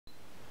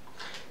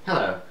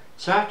Hello.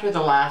 So after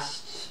the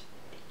last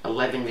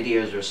 11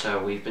 videos or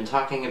so, we've been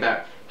talking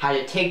about how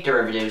to take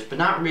derivatives, but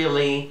not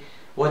really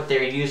what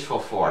they're useful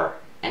for.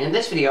 And in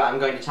this video, I'm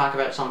going to talk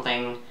about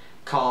something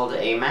called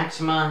a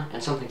maxima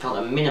and something called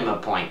a minima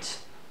point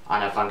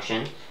on a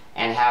function,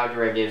 and how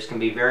derivatives can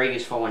be very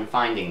useful when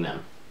finding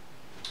them.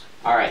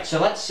 Alright,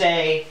 so let's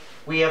say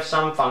we have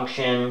some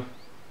function.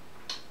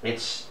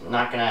 I'm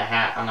not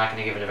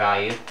gonna give it a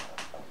value.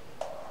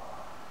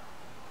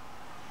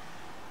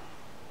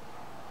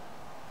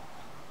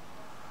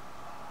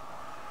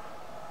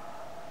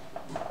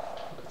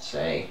 Let's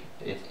say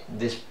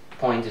this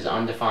point is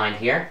undefined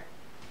here,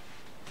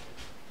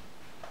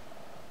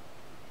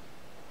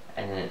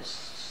 and then it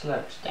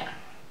slopes down.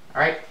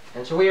 Alright,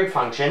 it's a weird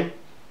function.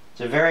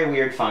 It's a very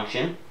weird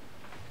function,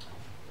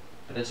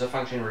 but it's a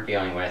function we're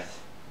dealing with.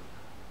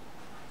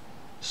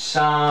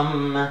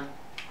 Some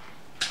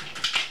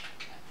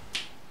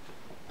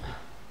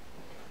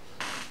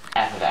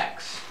f of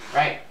x,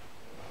 right?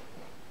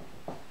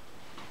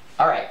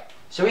 Alright,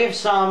 so we have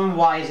some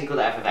y is equal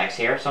to f of x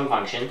here, some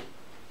function.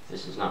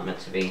 This is not meant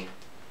to be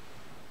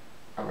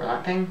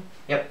overlapping.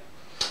 Yep.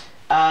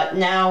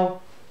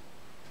 Now,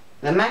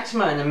 the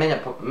maxima and the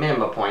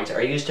minima points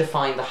are used to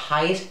find the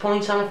highest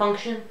points on a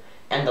function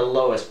and the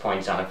lowest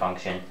points on a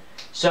function.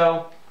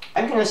 So,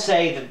 I'm going to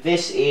say that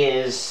this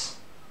is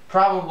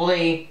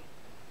probably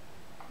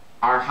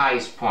our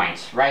highest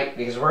point, right?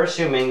 Because we're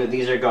assuming that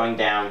these are going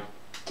down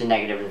to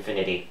negative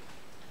infinity.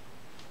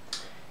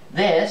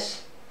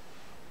 This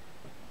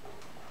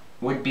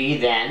would be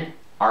then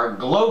our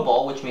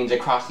global, which means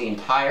across the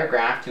entire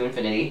graph to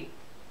infinity,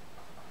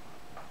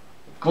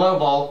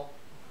 global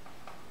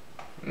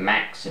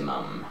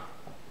maximum.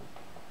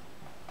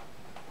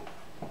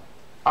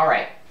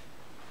 Alright,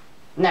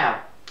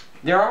 now,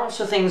 there are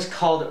also things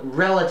called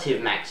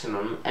relative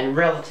maximum and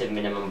relative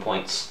minimum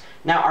points.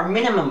 Now, our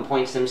minimum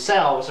points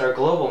themselves, our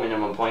global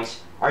minimum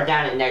points, are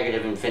down at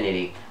negative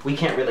infinity. We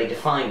can't really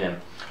define them.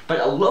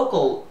 But a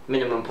local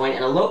minimum point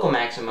and a local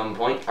maximum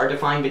point are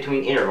defined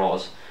between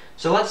intervals.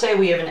 So let's say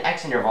we have an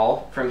x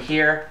interval from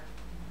here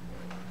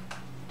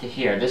to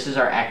here. This is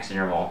our x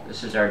interval.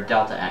 This is our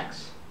delta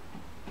x.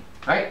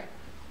 Right?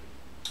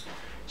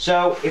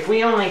 So if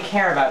we only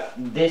care about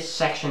this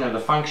section of the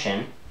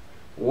function,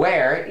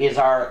 where is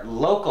our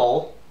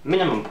local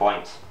minimum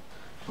point?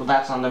 Well,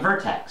 that's on the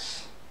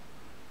vertex.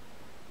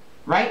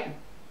 Right?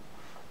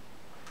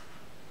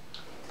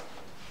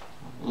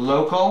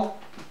 Local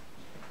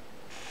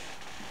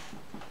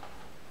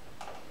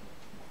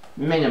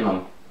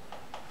minimum.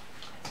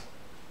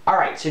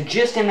 Alright, so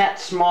just in that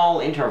small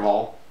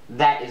interval,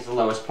 that is the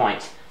lowest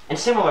point. And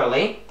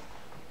similarly,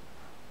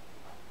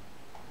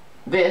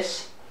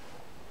 this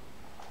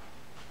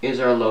is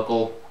our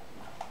local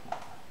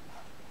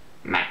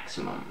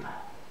maximum.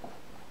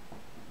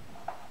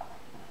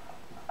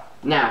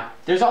 Now,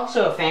 there's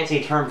also a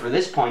fancy term for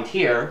this point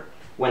here,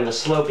 when the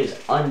slope is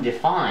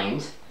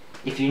undefined.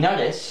 If you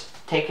notice,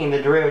 taking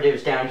the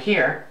derivatives down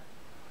here,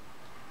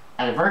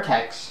 at a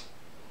vertex,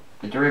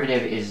 the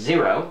derivative is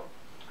 0,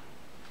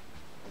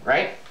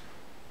 right?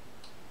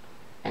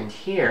 And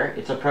here,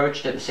 it's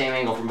approached at the same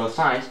angle from both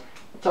sides.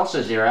 It's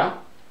also 0.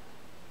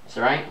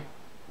 So, right?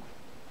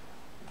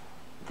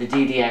 The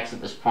d dx at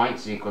this point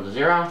is equal to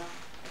 0.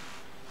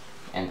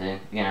 And the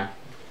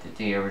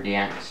d over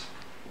dx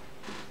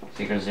is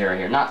equal to 0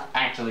 here. Not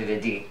actually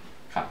the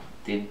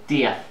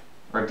df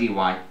or dy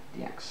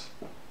dx.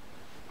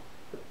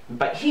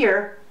 But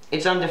here,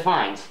 it's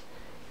undefined.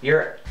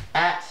 You're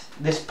at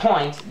this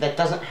point that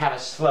doesn't have a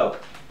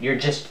slope. You're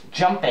just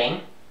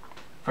jumping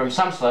from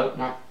some slope,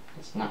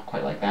 it's not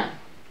quite like that,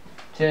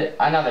 to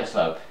another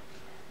slope.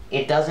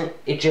 It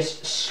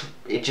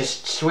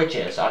just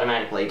switches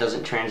automatically. It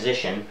doesn't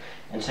transition.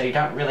 And so you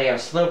don't really have a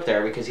slope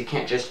there, because you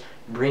can't just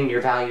bring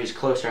your values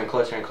closer and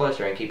closer and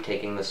closer and keep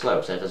taking the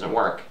slopes. That doesn't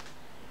work,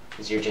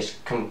 because you're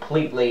just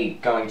completely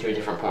going to a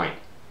different point.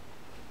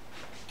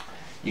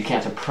 You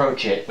can't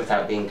approach it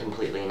without being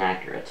completely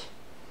inaccurate.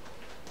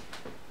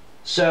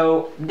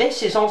 So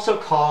this is also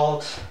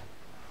called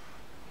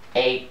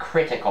a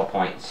critical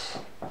point.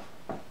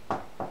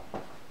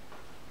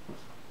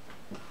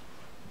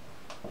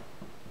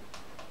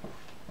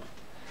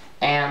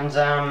 And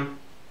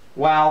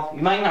while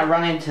you might not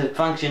run into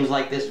functions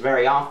like this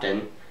very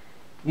often,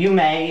 you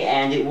may,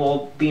 and it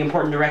will be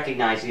important to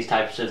recognize these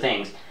types of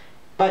things.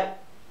 But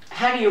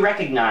how do you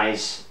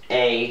recognize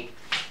a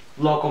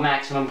local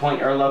maximum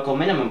point or a local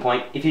minimum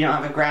point if you don't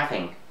have a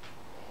graphing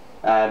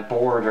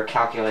board or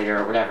calculator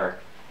or whatever?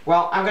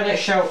 Well, I'm going to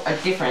show a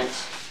different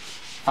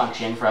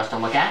function for us to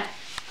look at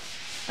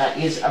that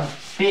is a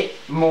bit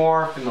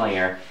more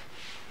familiar.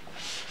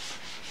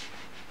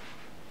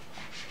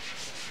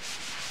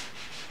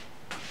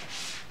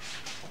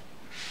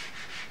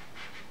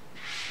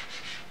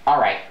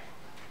 Alright,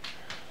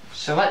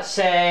 so let's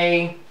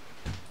say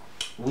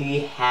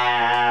we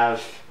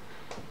have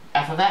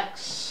f of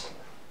x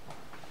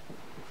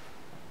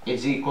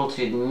is equal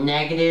to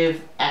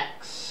negative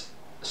x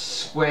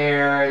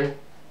squared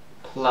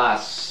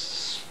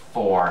plus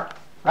 4,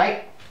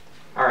 right?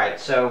 Alright,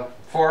 so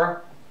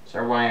 4 It's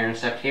our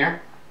y-intercept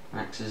here.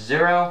 X is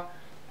 0,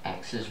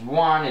 x is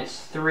 1, it's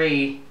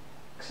 3,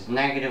 x is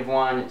negative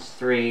 1, it's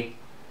 3,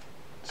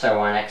 so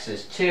on. X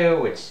is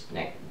 2, it's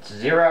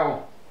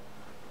 0,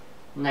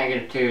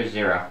 negative 2 is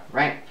 0,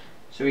 right?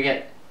 So we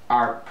get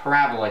our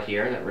parabola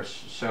here that we're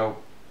so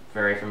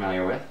very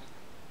familiar with,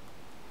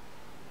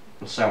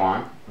 and so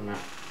on.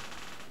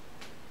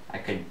 I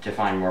could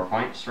define more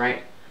points,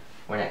 right?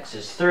 When x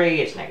is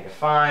 3, it's negative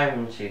 5,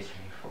 1, 2, 3,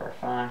 4,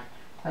 5.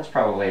 That's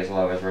probably as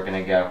low as we're going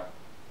to go.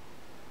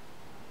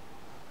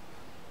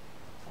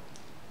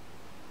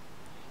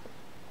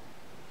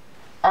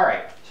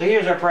 Alright, so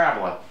here's our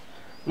parabola.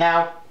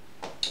 Now,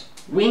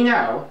 we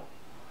know,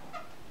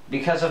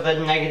 because of the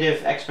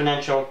negative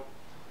exponential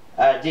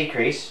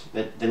decrease,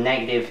 the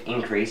negative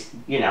increase,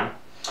 you know,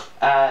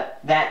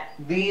 that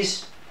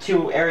these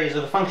two areas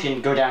of the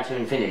function go down to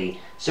infinity.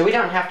 So we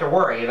don't have to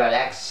worry about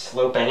x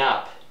sloping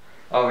up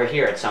over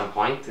here at some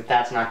point.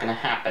 That's not going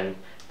to happen.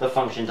 The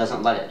function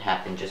doesn't let it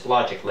happen, just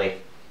logically.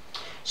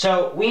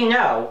 So we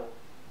know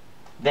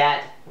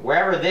that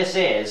wherever this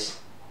is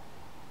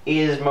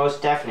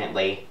most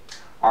definitely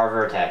our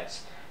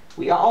vertex.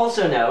 We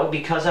also know,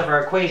 because of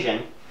our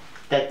equation,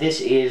 that this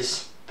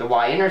is the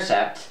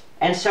y-intercept,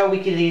 and so we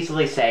could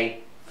easily say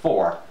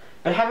 4.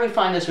 But how do we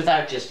find this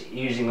without just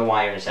using the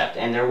y-intercept?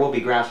 And there will be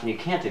graphs when you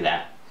can't do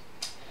that.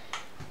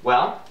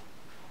 Well,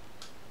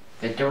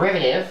 the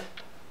derivative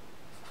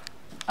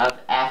of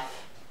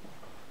f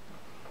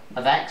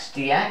of x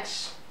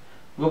dx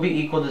will be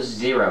equal to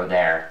 0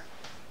 there.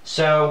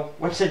 So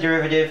what's the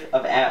derivative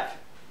of f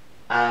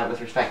with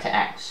respect to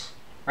x,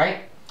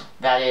 right?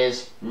 That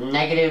is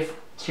negative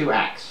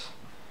 2x,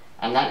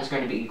 and that is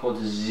going to be equal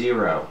to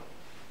 0.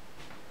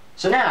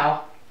 So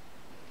now,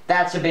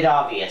 that's a bit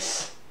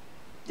obvious.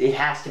 It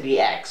has to be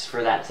x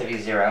for that to be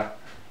 0.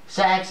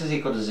 So x is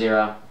equal to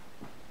 0,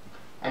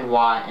 and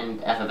y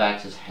and f of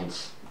x is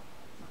hence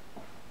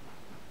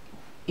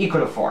equal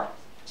to 4.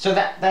 So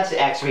that's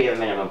the x we have a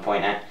minimum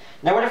point at.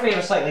 Now what if we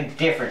have a slightly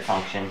different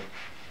function,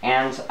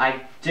 and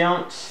I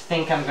don't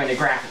think I'm going to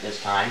graph it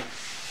this time,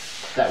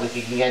 so that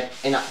we can get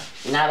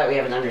enough, now that we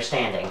have an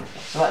understanding.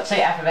 So let's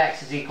say f of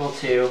x is equal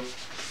to,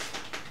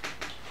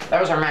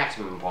 that was our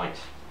maximum point,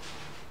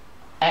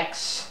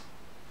 x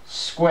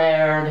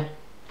squared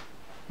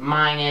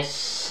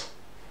minus,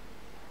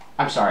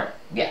 I'm sorry,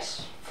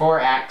 yes,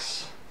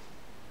 4x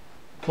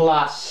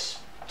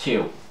plus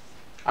 2.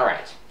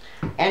 Alright.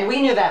 And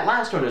we knew that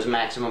last one was a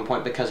maximum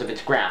point because of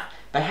its graph.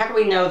 But how do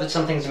we know that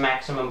something's a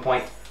maximum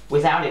point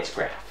without its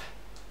graph?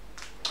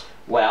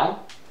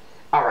 Well,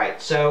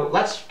 alright, so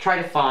let's try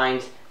to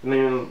find the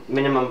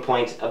minimum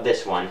point of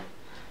this one.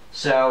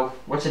 So,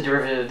 what's the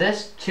derivative of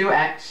this?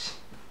 2x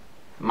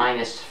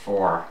minus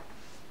 4.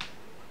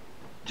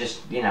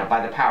 Just, you know,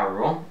 by the power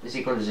rule, is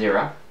equal to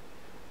 0.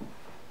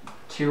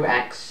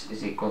 2x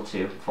is equal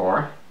to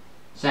 4.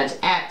 Since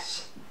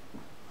x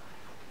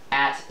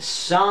at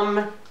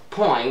some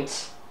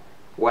point,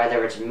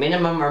 whether it's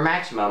minimum or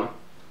maximum,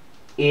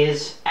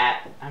 is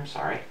at,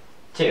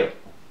 2.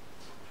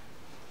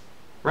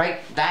 Right?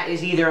 That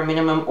is either a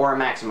minimum or a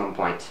maximum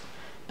point.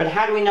 But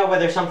how do we know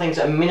whether something's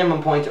a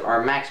minimum point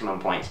or a maximum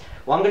point?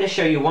 Well, I'm going to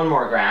show you one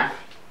more graph,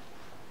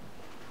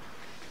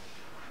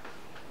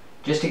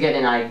 just to get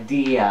an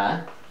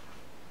idea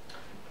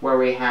where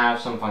we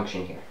have some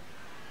function here.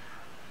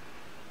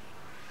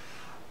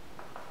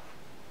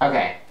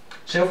 Okay,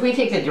 so if we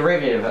take the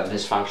derivative of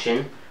this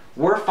function,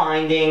 we're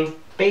finding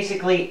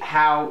basically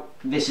how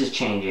this is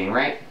changing,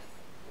 right?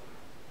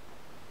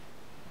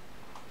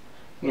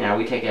 You know,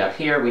 we take it up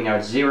here, we know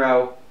it's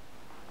 0,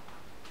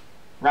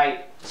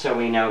 right? So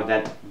we know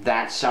that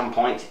that's some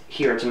point.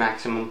 Here it's a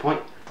maximum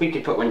point. We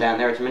could put one down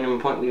there, it's a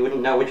minimum point. We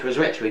wouldn't know which was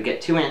which. We'd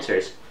get two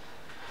answers.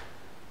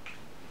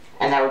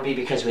 And that would be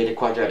because we had a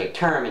quadratic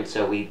term, and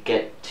so we'd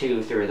get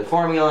 2 through the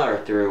formula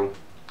or through,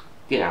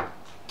 you know,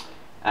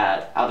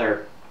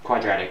 other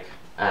quadratic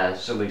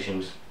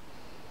solutions,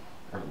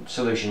 or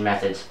solution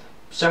methods.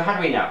 So how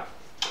do we know?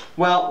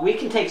 Well, we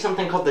can take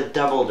something called the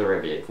double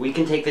derivative. We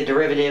can take the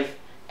derivative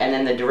and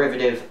then the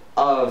derivative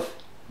of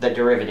the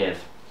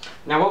derivative.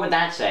 Now what would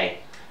that say?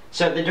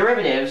 So the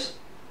derivatives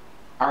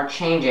are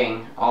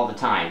changing all the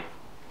time.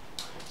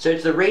 So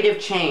it's the rate of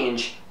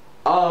change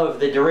of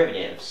the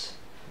derivatives.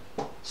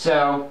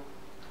 So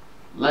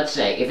let's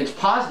say if it's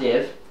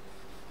positive,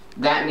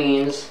 that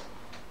means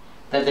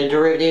that the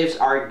derivatives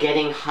are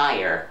getting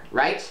higher,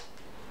 right?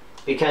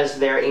 Because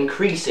they're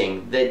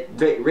increasing. The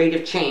rate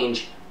of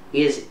change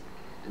is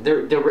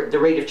the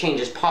rate of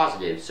change is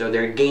positive, so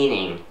they're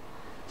gaining.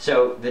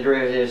 So the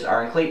derivatives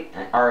are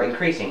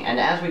increasing, and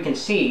as we can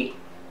see,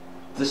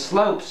 the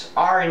slopes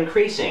are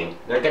increasing.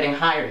 They're getting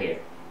higher here.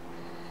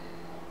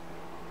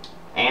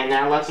 And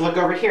now let's look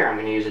over here. I'm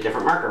going to use a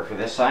different marker for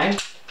this side.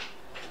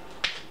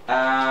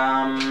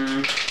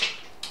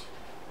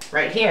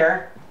 Right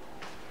here,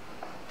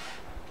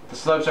 the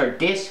slopes are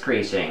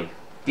decreasing.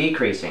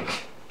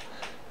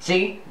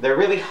 See, they're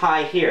really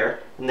high here,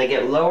 and they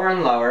get lower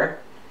and lower.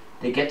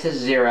 They get to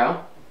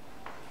 0,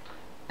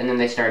 and then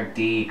they start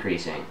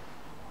decreasing.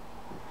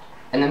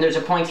 And then there's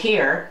a point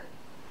here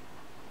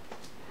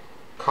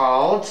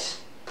called,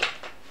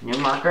 new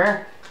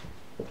marker,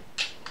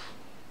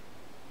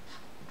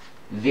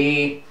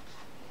 the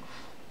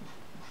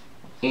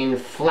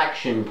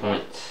inflection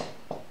point.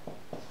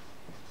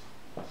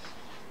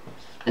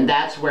 And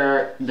that's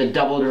where the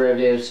double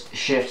derivatives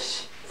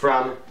shifts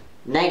from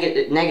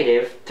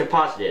negative to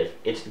positive.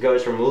 It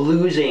goes from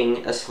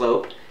losing a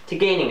slope to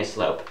gaining a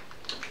slope.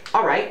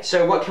 Alright,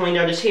 so what can we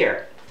notice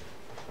here?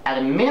 At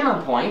a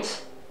minimum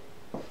point,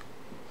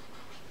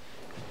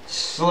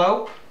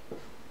 slope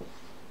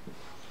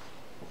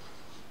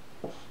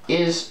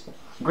is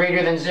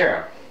greater than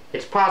 0.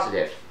 It's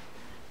positive.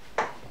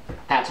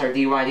 That's our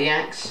dy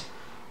dx.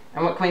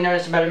 And what can we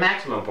notice about a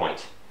maximum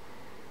point?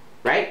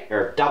 Right?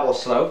 Or double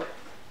slope.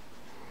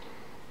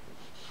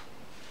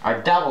 Our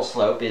double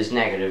slope is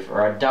negative, or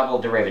our double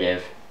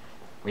derivative,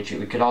 which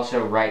we could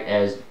also write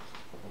as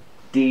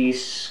d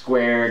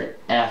squared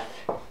f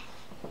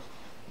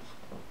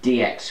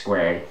dx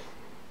squared.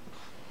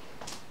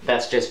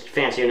 That's just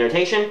fancy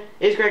notation,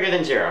 is greater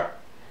than 0.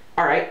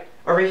 Alright,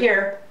 over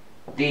here,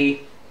 the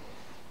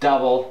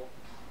double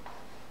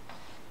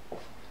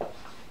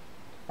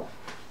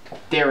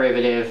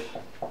derivative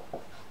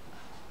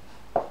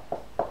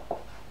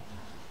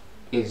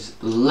is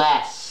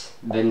less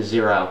than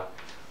 0.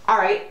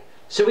 Alright,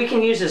 so we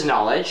can use this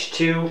knowledge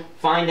to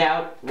find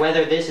out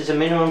whether this is a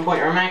minimum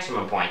point or a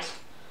maximum point.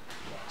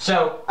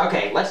 So,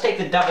 okay, let's take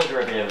the double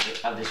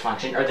derivative of this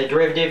function, or the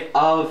derivative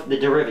of the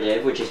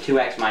derivative, which is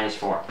 2x minus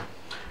 4.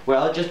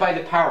 Well, just by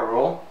the power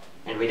rule,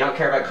 and we don't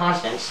care about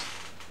constants,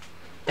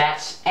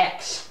 that's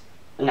x.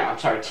 No, I'm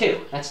sorry,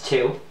 2. That's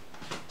 2.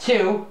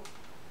 2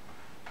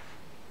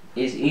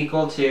 is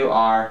equal to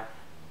our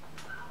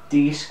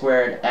d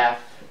squared f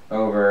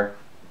over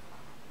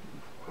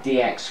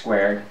dx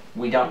squared.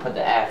 We don't put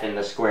the f in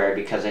the square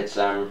because it's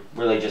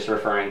really just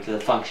referring to the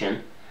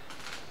function.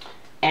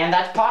 And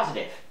that's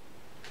positive,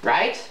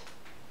 right?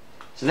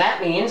 So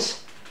that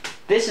means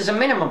this is a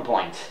minimum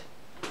point.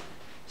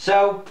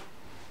 So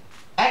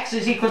x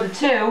is equal to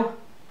 2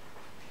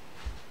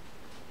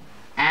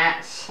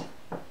 at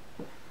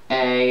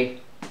a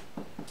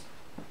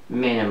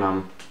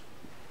minimum.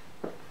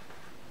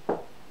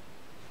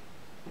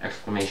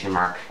 Exclamation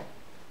mark.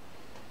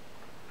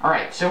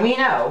 Alright, so we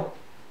know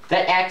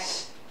that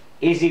x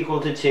is equal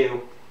to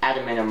 2 at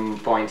a minimum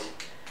point.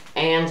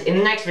 And in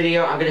the next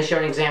video, I'm going to show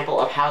an example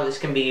of how this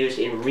can be used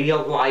in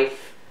real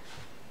life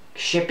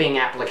shipping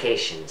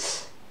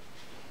applications.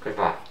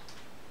 Goodbye.